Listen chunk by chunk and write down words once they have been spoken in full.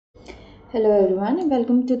Hello everyone and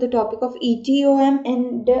welcome to the topic of eTOM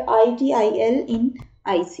and ITIL in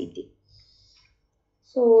ICT.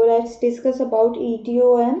 So let's discuss about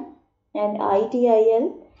eTOM and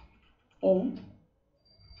ITIL in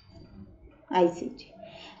ICT.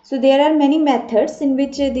 So there are many methods in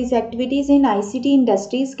which these activities in ICT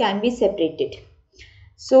industries can be separated.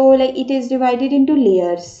 So it is divided into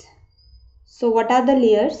layers. So what are the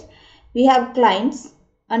layers? We have clients.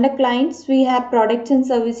 Under clients, we have products and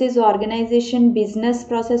services organization, business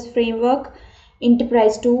process framework,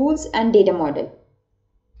 enterprise tools, and data model.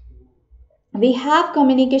 We have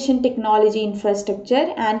communication technology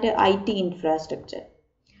infrastructure and IT infrastructure.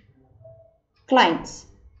 Clients.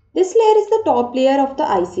 This layer is the top layer of the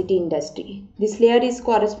ICT industry. This layer is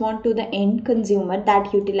correspond to the end consumer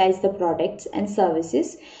that utilize the products and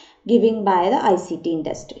services given by the ICT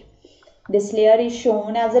industry. This layer is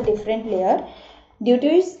shown as a different layer due to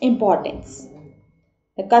its importance.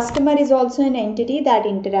 The customer is also an entity that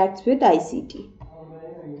interacts with ICT.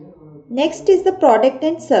 Next is the product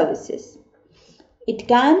and services. It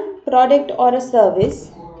can product or a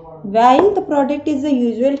service. While the product is the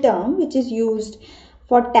usual term which is used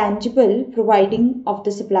for tangible providing of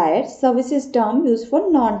the supplier, services term used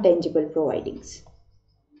for non-tangible providings.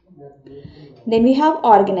 Then we have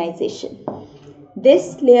organization.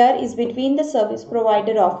 This layer is between the service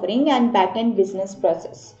provider offering and back-end business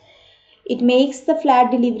process. It makes the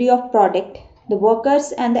flat delivery of product. The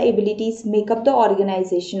workers and the abilities make up the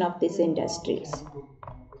organization of these industries.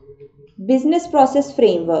 Business process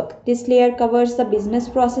framework. This layer covers the business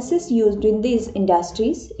processes used in these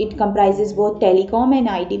industries. It comprises both telecom and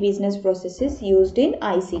IT business processes used in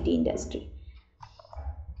ICT industry.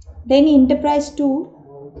 Then enterprise tool.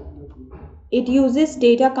 It uses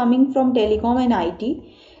data coming from telecom and IT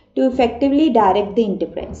to effectively direct the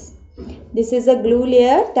enterprise. This is a glue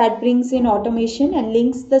layer that brings in automation and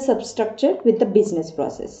links the substructure with the business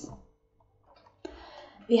process.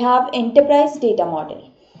 We have enterprise data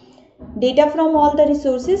model. Data from all the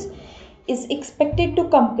resources is expected to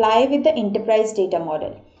comply with the enterprise data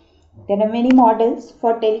model. There are many models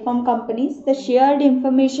for telecom companies. The shared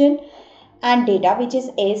information and data, which is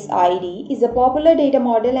SID, is a popular data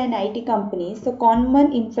model, and IT companies, the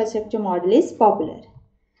common infrastructure model, is popular.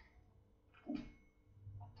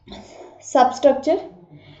 Substructure,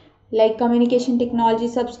 like communication technology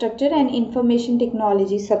substructure and information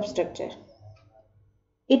technology substructure.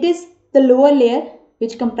 It is the lower layer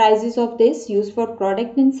which comprises of this used for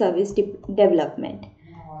product and service development.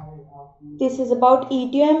 This is about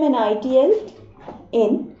eTOM and ITIL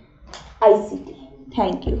in ICT.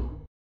 Thank you.